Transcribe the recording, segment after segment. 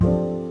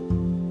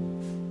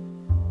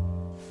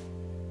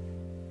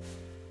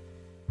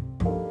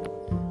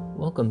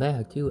welcome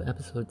back to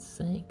episode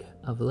 5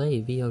 of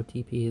Lay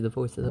VOTP, the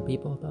voice of the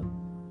people, the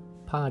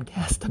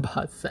podcast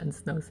about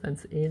sense, no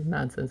sense, and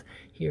nonsense.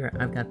 Here,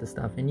 I've got the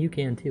stuff, and you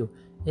can too,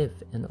 if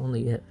and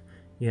only if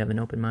you have an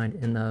open mind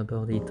and the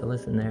ability to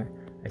listen there.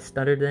 I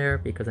stuttered there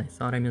because I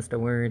thought I missed a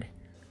word,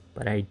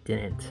 but I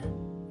didn't.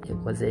 It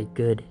was a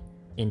good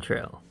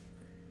intro.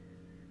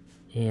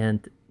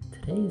 And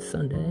today is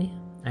Sunday.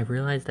 I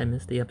realized I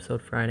missed the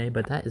episode Friday,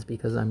 but that is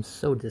because I'm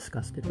so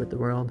disgusted with the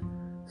world.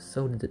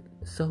 So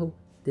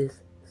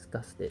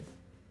disgusted.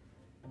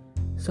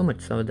 So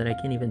much so that I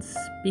can't even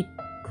speak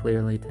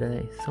clearly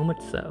today. So much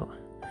so.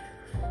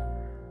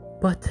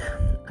 But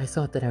I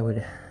thought that I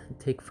would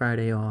take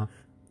Friday off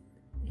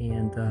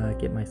and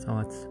get my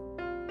thoughts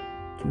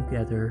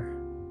together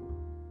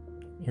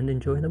and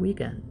enjoy the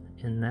weekend.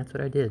 And that's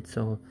what I did.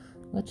 So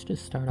let's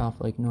just start off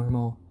like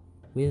normal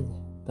with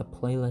the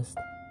playlist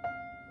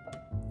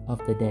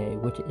of the day,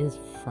 which is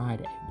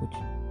Friday, which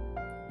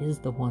is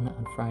the one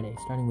on Friday,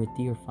 starting with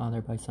Dear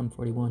Father by Sum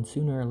 41,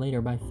 Sooner or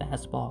Later by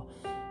Fastball,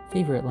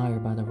 Favorite Liar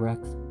by The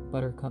Rex,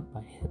 Buttercup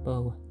by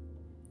Hippo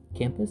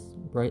Campus,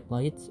 Bright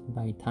Lights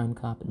by Time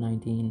Cop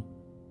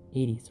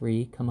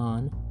 1983, Come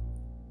On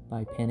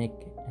by Panic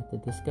at the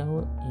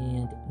Disco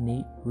and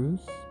Nate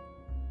Roos,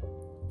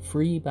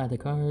 Free by The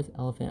Cars,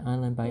 Elephant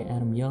Island by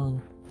Adam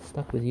Young,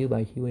 Stuck With You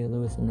by Huey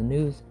Lewis and the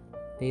News,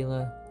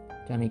 Bela,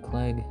 Johnny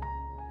Clegg,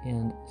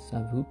 and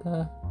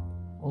Savuka,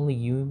 Only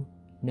You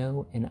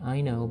Know and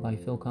I Know by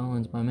Phil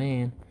Collins, my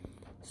man,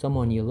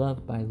 Someone You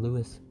Love by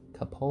Louis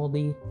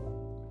Capaldi,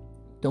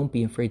 Don't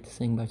Be Afraid to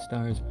Sing by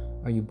Stars,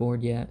 Are You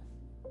Bored Yet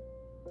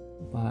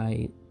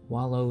by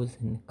Wallows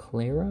and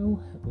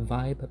Claro,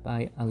 Vibe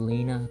by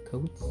Elena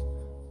Coates,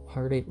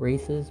 Heartache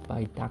Races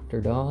by Dr.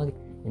 Dog,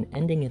 and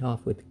ending it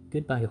off with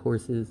Goodbye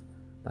Horses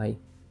by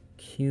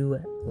Q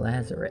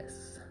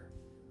Lazarus.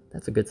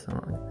 That's a good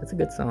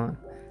song.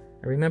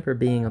 I remember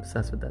being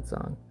obsessed with that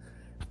song.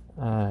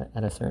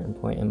 At a certain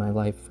point in my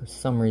life, for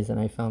some reason,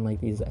 I found like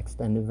these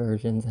extended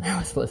versions and I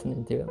was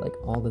listening to it like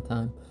all the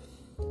time.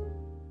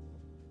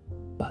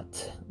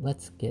 But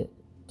let's get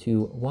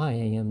to why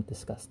I am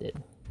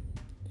disgusted.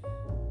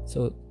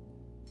 So,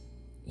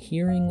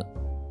 hearing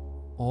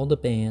all the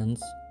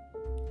bans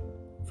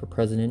for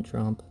President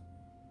Trump,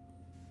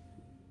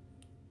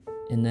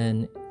 and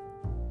then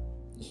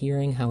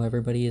hearing how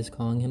everybody is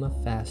calling him a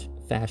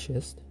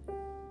fascist,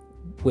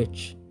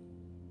 which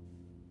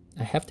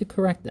I have to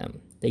correct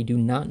them. They do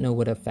not know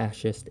what a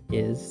fascist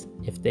is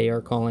if they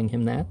are calling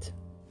him that.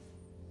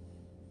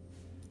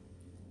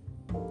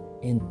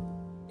 And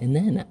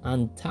then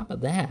on top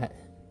of that,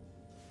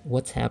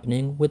 what's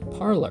happening with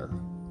Parler?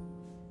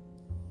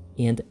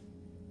 And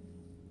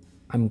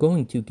I'm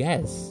going to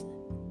guess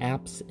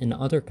apps and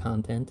other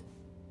content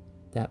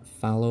that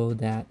follow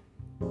that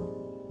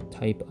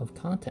type of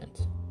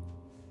content.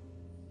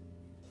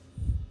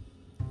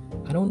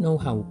 I don't know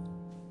how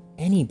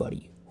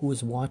anybody who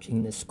is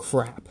watching this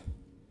crap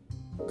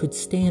could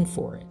stand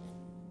for it,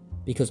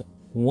 because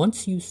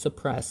once you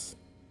suppress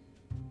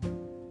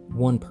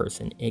one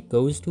person, it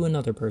goes to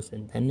another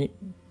person, then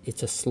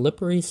it's a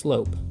slippery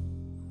slope.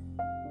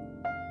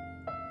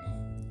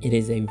 It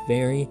is a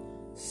very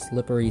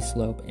slippery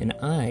slope, and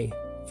I,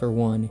 for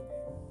one,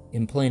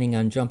 am planning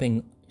on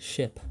jumping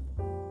ship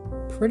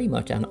pretty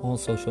much on all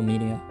social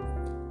media.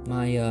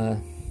 My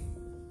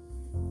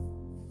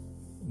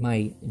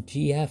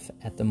GF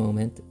at the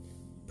moment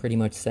pretty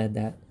much said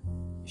that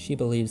she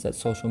believes that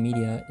social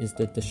media is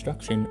the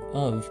destruction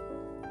of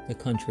the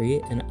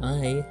country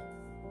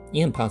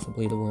and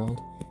possibly the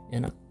world,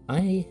 and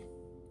I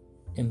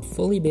am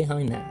fully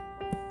behind that.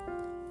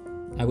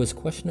 I was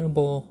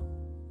questionable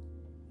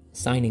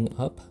signing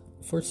up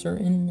for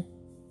certain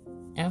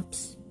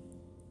apps,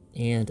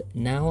 and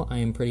now I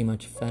am pretty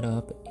much fed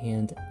up,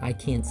 and I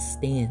can't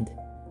stand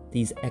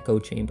these echo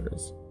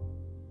chambers.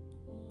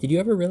 Did you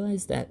ever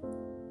realize that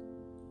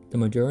the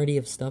majority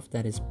of stuff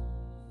that is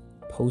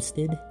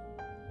posted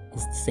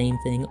is the same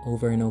thing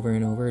over and over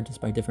and over, just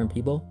by different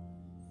people?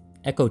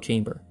 Echo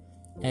chamber.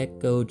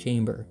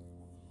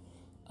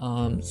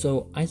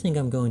 So I think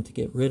I'm going to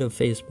get rid of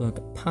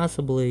Facebook,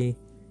 possibly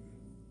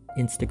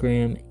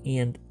Instagram,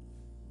 and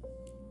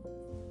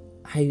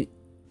I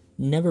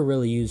never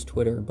really use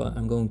Twitter, but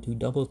I'm going to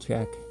double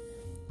check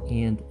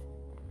and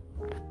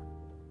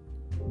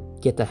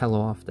get the hell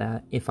off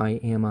that if I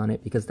am on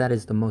it, because that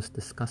is the most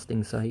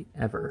disgusting site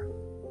ever.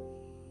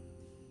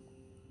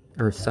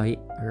 Or site,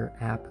 or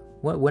app,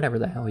 whatever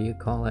the hell you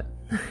call it.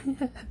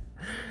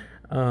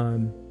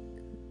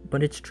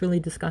 But it's truly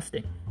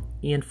disgusting.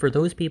 And for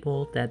those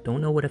people that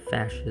don't know what a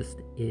fascist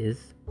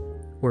is,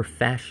 or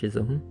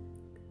fascism,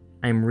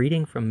 I'm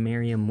reading from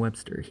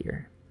Merriam-Webster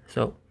here.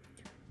 So,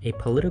 a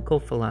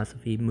political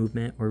philosophy,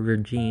 movement, or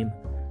regime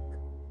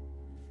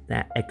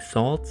that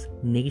exalts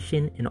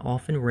nation and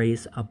often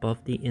race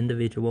above the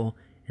individual,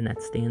 and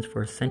that stands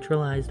for a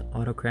centralized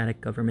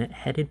autocratic government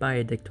headed by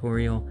a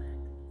dictatorial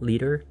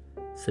leader,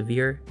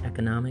 severe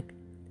economic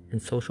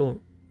and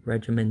social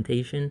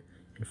regimentation,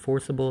 and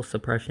forcible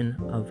suppression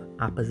of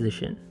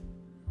opposition.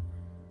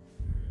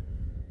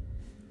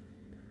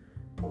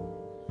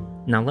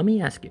 Now, let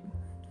me ask you,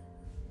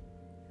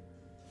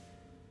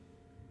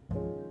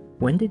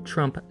 when did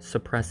Trump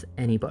suppress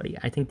anybody?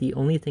 I think the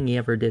only thing he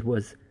ever did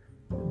was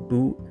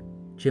boot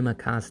Jim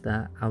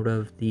Acosta out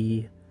of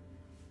the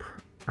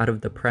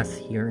press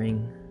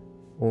hearing,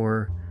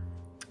 or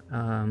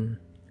one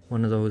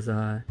of those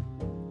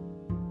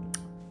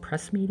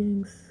press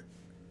meetings.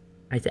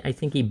 I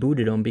think he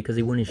booted him because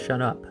he wouldn't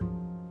shut up.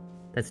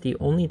 That's the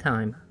only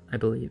time, I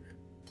believe.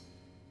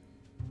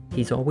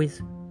 He's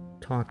always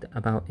talked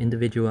about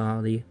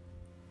individuality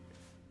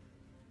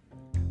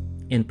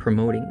and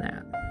promoting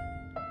that.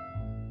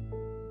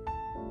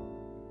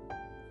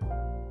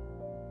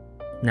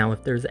 Now,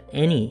 if there's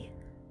any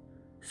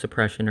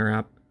suppression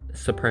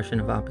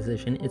of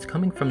opposition, it's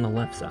coming from the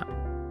left side.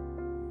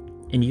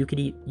 And you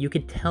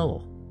could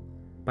tell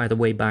by the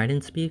way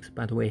Biden speaks,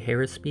 by the way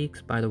Harris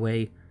speaks, by the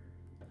way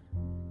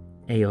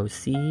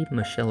AOC,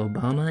 Michelle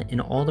Obama, and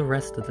all the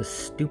rest of the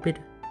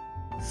stupid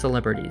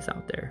celebrities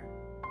out there.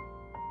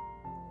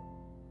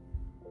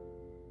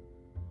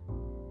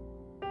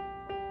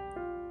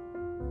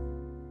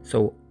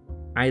 So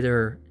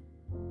either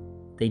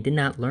they did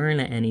not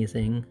learn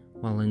anything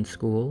while in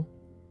school,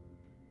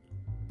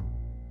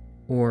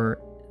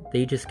 or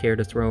they just care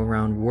to throw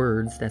around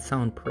words that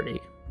sound pretty.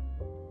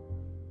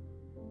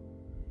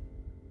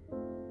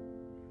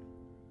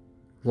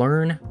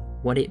 Learn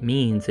what it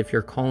means if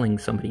you're calling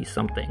somebody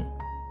something.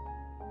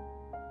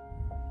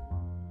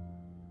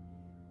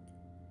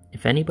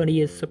 If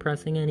anybody is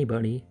suppressing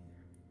anybody,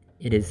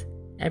 it is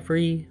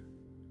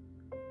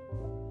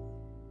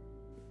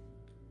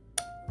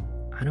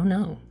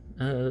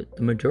the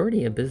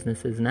majority of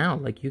businesses now.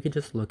 Like, you could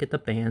just look at the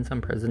bans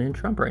on President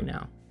Trump right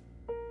now.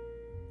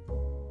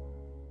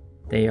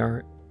 They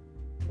are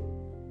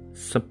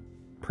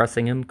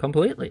suppressing him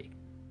completely.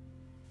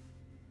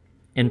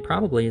 And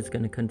probably it's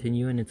going to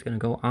continue, and it's going to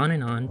go on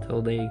and on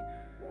till they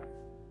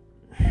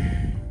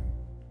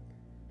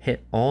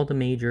hit all the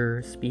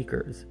major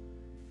speakers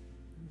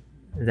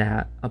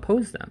that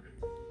oppose them.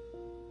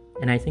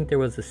 And I think there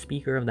was a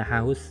Speaker of the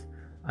House,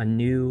 a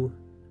new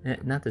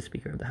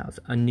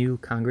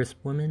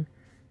Congresswoman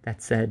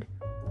that said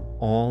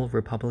all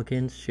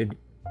Republicans should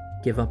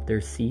give up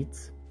their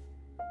seats.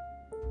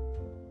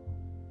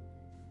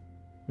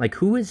 Like,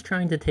 who is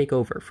trying to take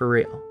over, for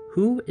real?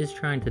 Who is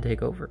trying to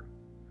take over?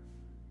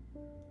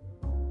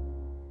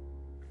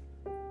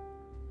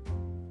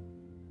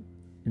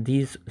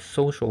 These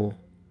social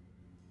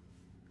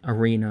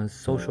arenas,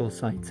 social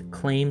sites,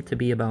 claim to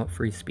be about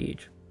free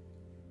speech.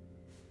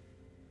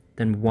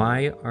 Then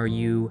why are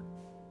you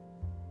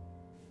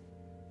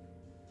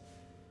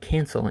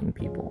canceling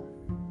people?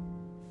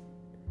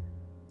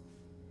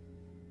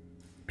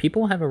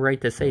 People have a right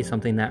to say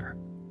something that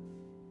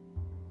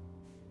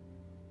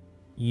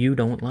you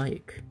don't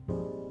like.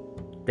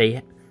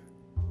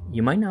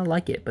 You might not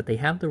like it, but they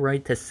have the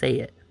right to say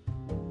it.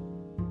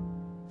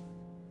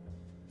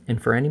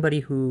 And for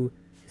anybody who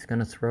is going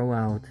to throw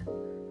out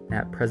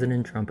that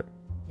President Trump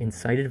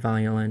incited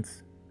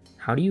violence,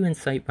 how do you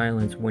incite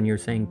violence when you're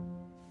saying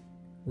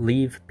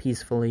leave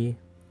peacefully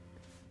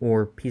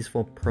or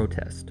peaceful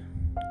protest?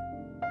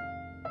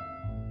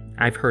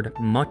 I've heard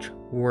much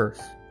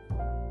worse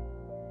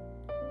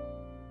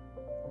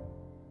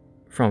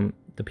from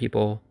the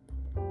people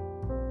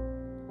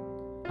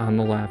on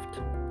the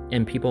left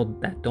and people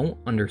that don't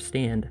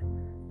understand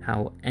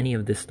how any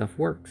of this stuff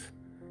works.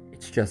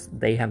 It's just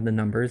they have the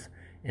numbers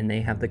and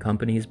they have the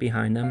companies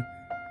behind them.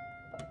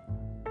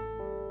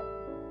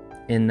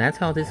 And that's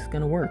how this is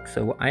going to work.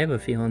 So I have a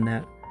feeling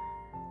that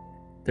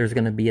there's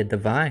going to be a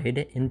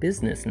divide in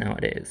business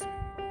nowadays.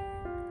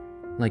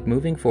 Like,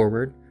 moving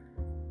forward,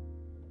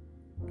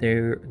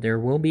 there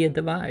will be a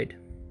divide.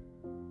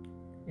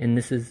 And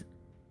this is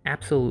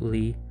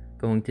absolutely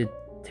going to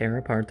tear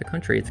apart the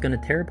country. It's going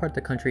to tear apart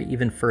the country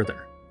even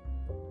further.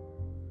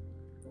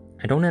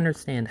 I don't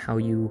understand how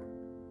you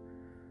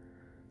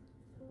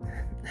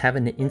have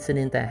an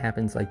incident that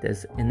happens like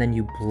this and then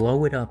you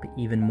blow it up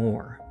even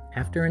more.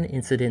 After an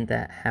incident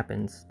that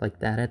happens like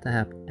that at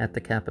the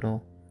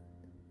Capitol,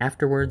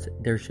 afterwards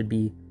there should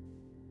be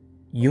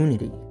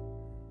unity.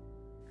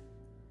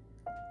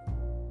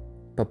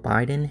 But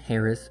Biden,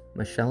 Harris,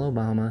 Michelle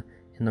Obama,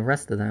 and the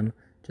rest of them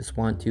just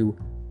want to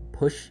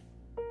push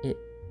it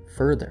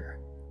further.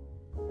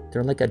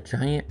 They're like a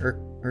giant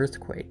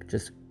earthquake,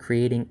 just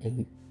creating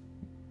a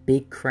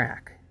big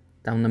crack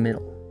down the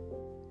middle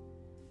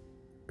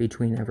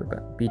between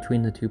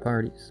the two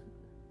parties.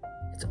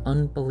 It's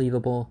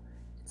unbelievable.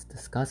 It's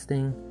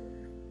disgusting.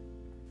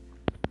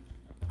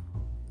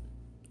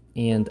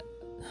 And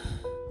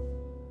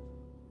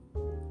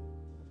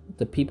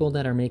the people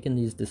that are making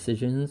these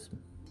decisions,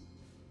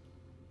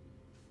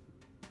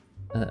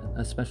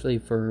 especially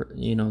for,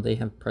 they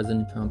have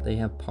President Trump, they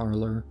have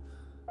Parler,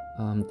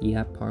 the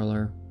app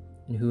Parler,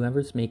 and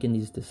whoever's making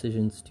these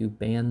decisions to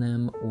ban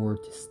them or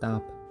to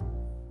stop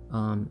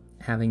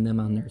having them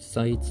on their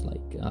sites,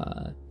 like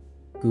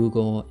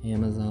Google,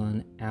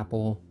 Amazon,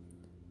 Apple,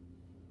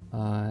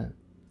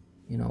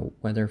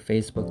 whether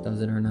Facebook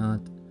does it or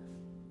not.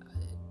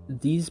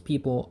 These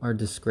people are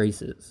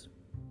disgraces.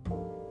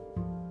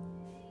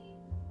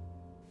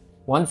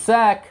 One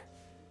sec.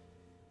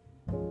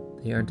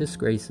 They are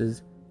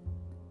disgraces.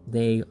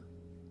 I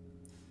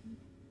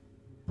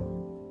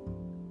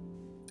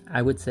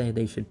would say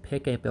they should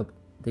pick up a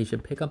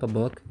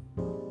book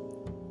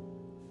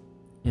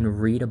and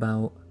read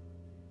about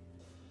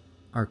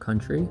our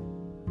country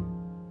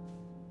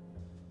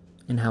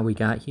and how we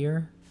got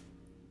here.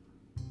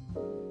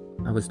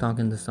 I was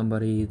talking to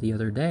somebody the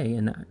other day,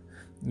 and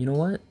you know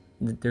what?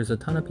 There's a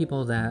ton of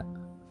people that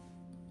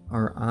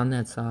are on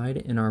that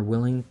side and are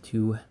willing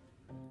to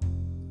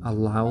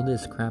allow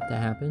this crap to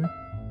happen.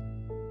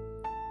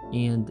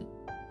 And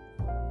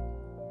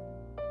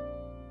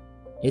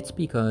it's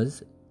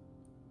because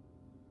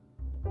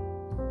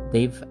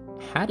they've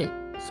had it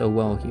so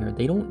well here.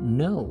 They don't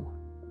know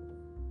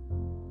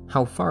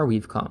how far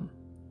we've come.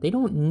 They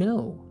don't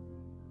know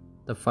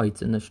the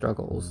fights and the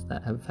struggles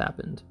that have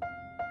happened.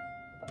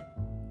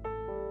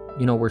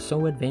 You know, we're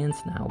so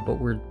advanced now, but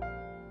we're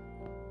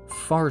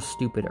far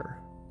stupider.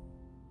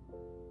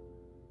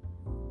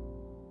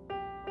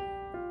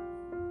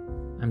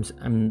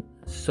 I'm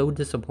so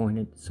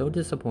disappointed.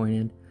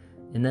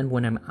 And then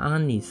when I'm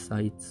on these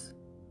sites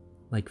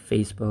like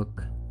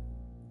Facebook,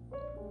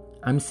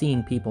 I'm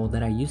seeing people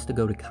that I used to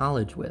go to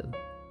college with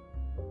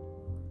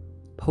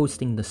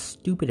posting the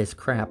stupidest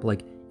crap,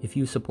 like, if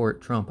you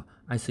support Trump,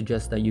 I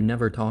suggest that you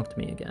never talk to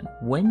me again.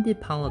 When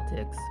did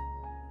politics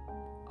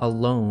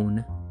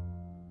alone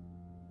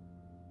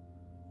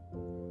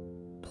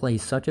play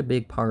such a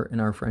big part in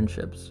our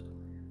friendships?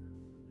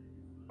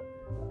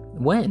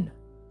 When?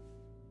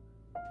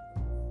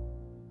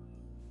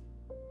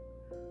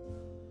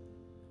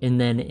 And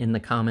then in the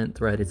comment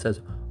thread it says,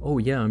 oh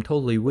yeah, I'm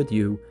totally with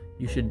you.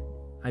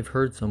 I've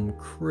heard some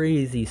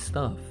crazy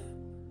stuff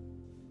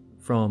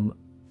from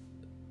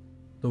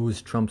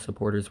those Trump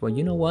supporters. Well,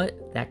 you know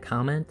what? That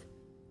comment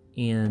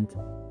and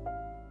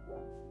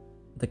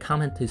the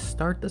comment to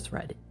start the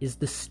thread is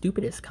the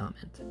stupidest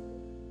comment.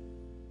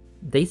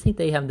 They think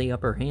they have the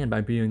upper hand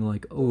by being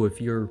like, oh, if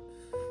you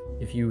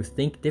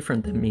think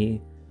different than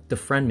me,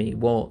 defriend me.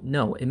 Well,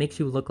 no, it makes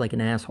you look like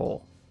an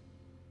asshole.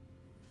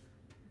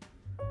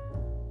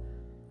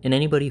 And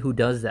anybody who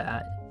does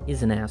that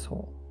is an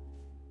asshole.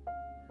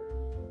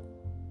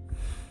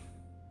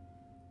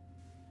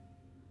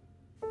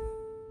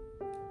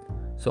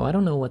 So I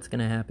don't know what's going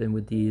to happen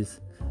with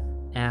these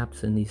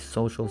apps and these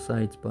social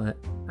sites, but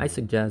I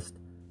suggest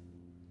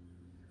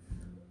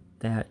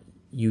that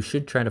you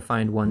should try to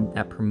find one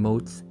that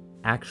promotes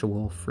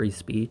actual free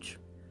speech.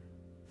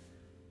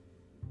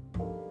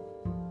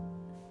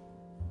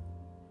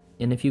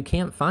 And if you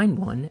can't find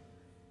one,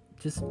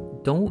 just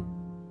don't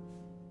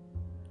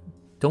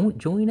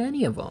join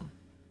any of them.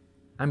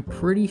 I'm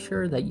pretty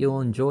sure that you'll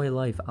enjoy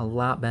life a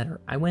lot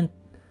better. I went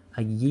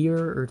a year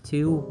or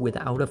two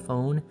without a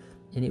phone,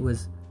 and it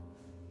was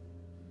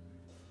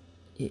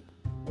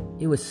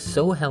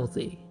so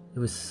healthy. It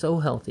was so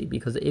healthy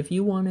because if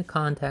you want to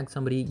contact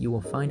somebody, you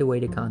will find a way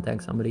to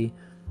contact somebody.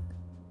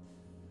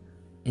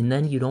 And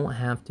then you don't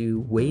have to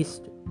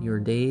waste your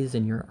days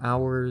and your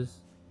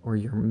hours or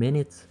your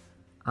minutes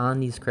on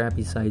these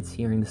crappy sites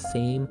hearing the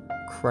same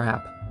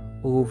crap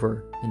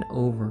over and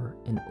over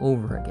and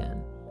over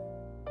again.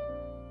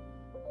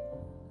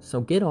 So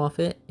get off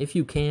it. If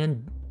you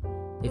can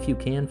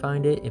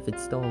find it, if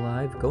it's still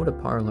alive, go to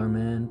Parler,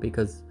 man,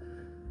 because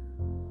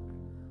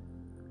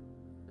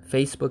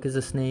Facebook is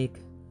a snake.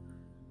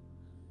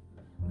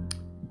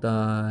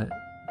 The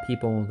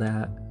people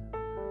that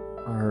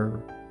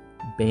are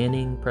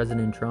banning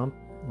President Trump,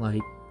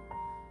 like,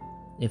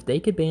 if they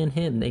could ban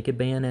him, they could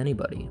ban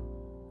anybody.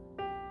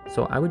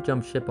 So I would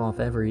jump ship off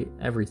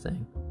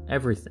everything,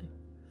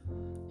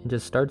 and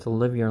just start to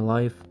live your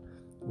life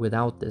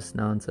without this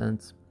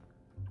nonsense.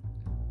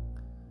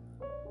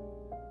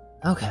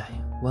 Okay,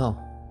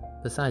 well,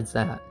 besides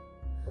that,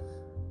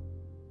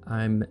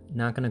 I'm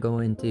not going to go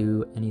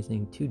into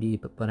anything too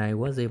deep, but I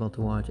was able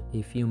to watch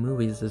a few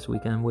movies this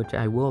weekend, which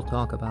I will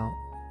talk about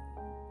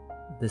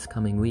this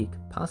coming week,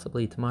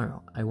 possibly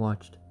tomorrow. I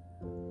watched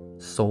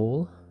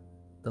Soul,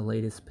 the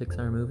latest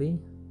Pixar movie,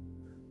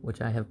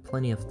 which I have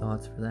plenty of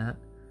thoughts for that,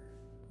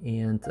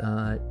 and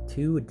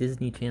 2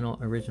 Disney Channel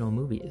original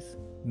movies,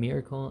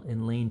 Miracle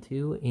in Lane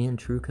 2 and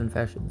True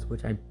Confessions,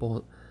 which I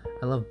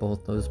love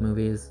both those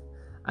movies.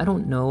 I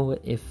don't know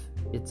if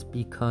it's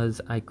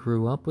because I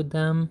grew up with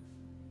them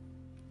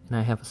and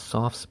I have a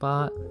soft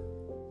spot,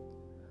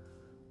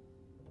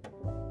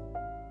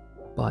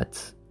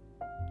 but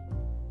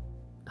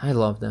I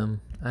love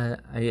them. I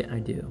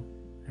do.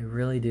 I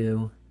really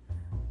do.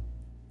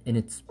 And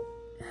it's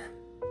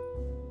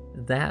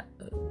that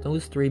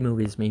those 3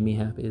 movies made me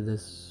happy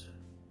this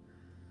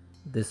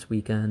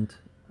weekend.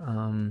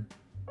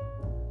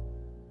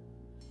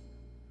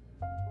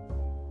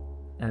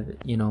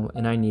 You know,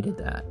 and I needed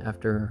that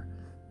after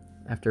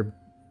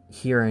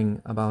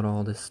hearing about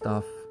all this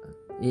stuff.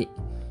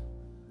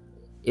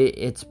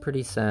 It's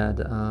pretty sad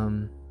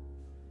to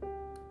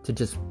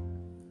just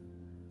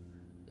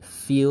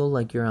feel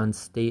like you're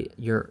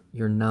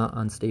not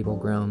on stable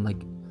ground.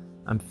 Like,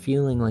 I'm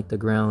feeling like the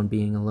ground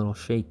being a little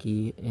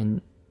shaky,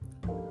 and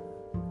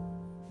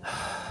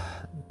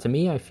To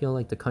me, I feel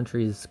like the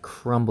country is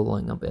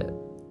crumbling a bit.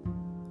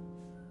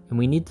 And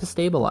we need to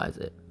stabilize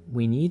it.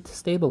 We need to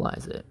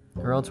stabilize it,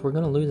 or else we're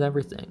going to lose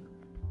everything.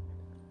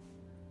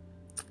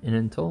 And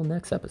until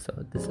next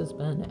episode, this has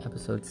been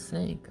episode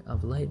 5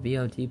 of Light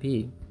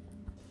VOTP.